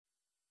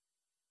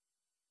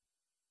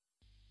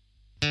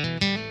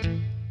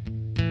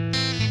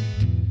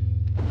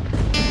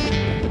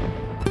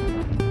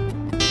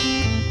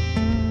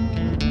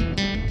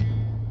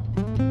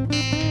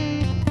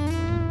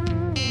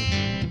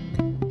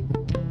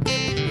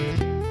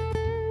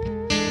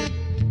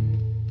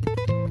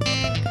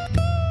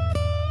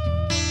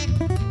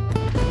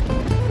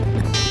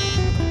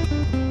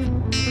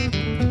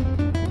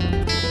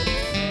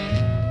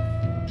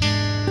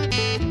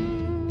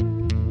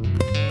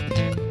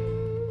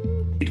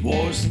It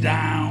was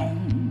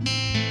down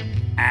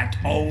at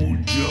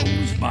old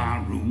Joe's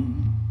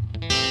barroom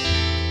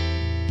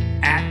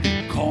at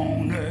the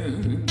corner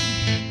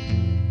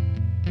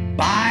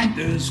by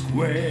the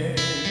square.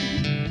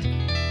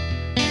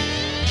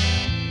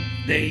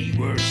 They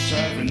were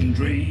serving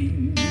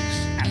drinks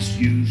as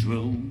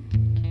usual,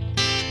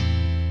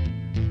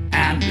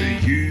 and the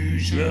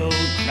usual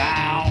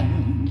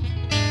crowd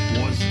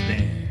was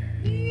there.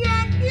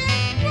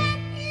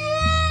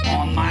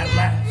 On my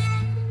left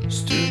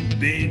stood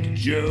Big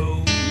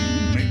Joe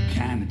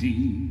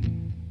McCannady.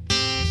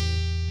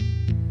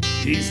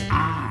 His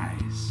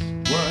eyes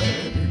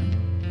were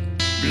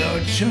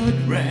bloodshot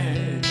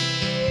red,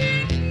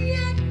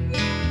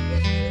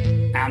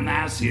 and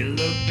as he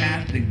looked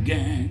at the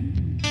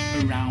gang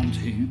around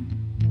him,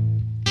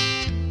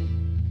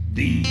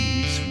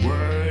 these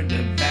were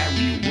the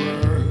very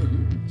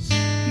words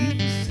he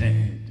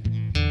said.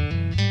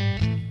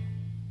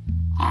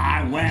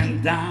 I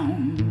went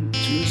down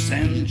to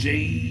St.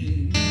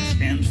 James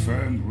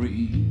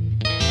Infirmary.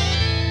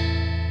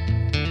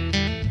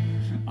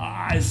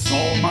 I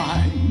saw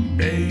my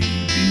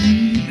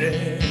baby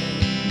there,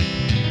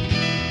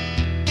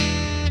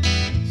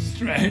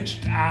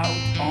 stretched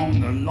out on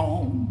the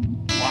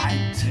long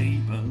white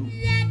table.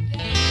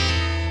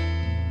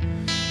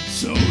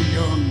 So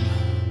young,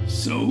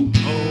 so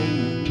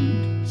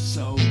cold,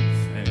 so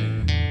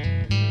fair.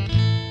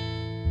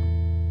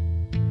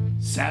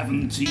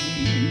 17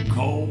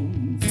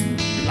 cold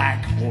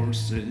black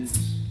horses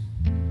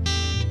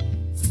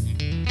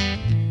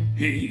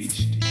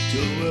hitched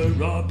to a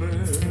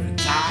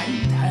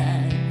rubber-tied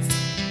hat.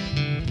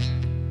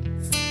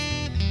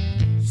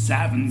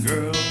 7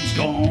 girls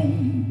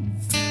gone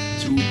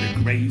to the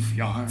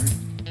graveyard.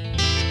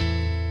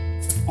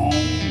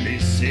 Only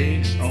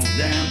 6 of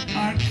them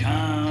are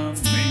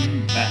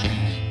coming back.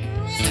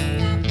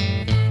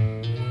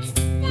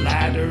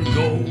 Let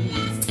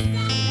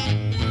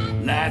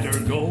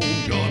her go,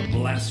 God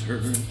bless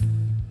her.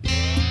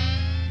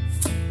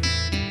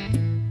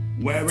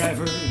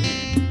 Wherever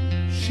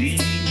she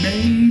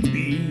may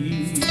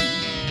be,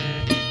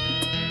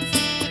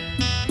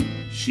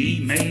 she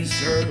may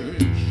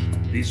search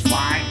this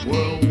wide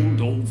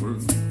world over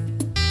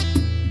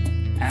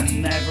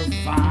and never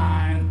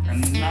find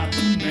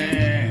another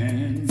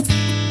man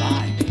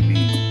like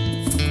me.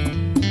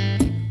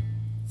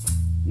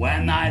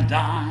 When I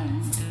die,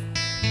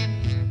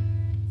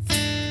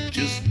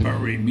 just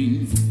bury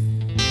me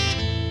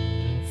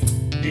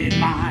in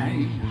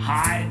my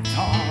high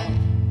top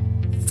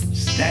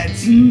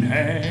Stetson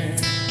hair.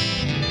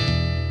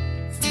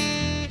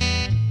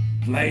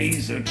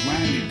 Place a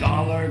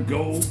 $20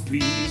 gold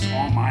piece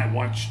on my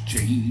watch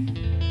chain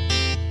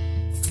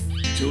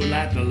to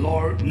let the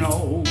Lord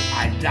know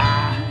I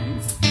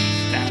died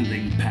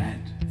standing pat.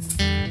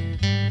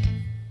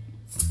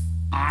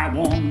 I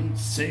want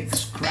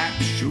 6 crap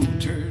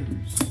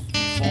shooters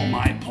for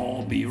my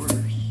pallbearers,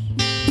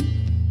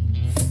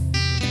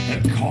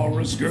 a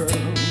chorus girl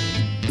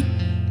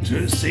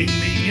to sing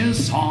me a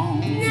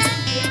song,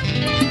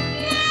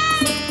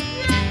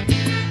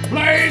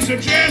 plays a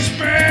jazz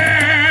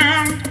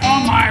band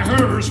on my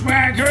hearse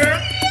wagon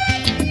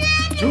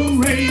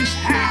to raise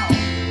hell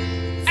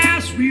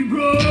as we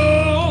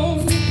roll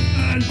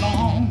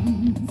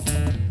along.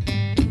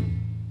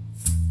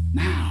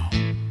 Now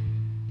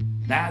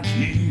that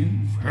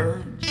you've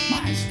heard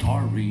my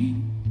story,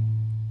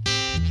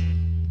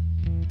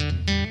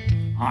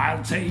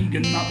 I'll take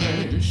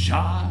another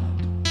shot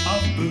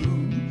of booze.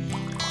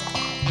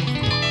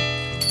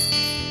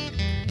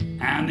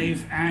 And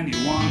if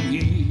anyone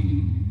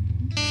here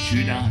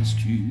should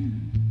ask you,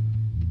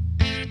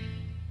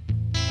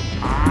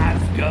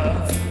 I've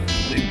got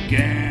the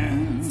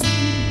gambler's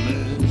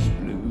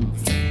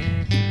blues.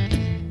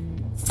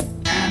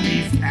 And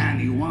if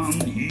anyone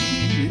here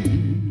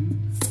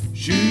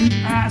should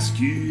ask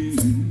you,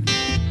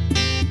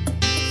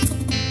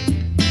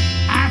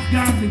 I've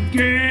got the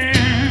gambler's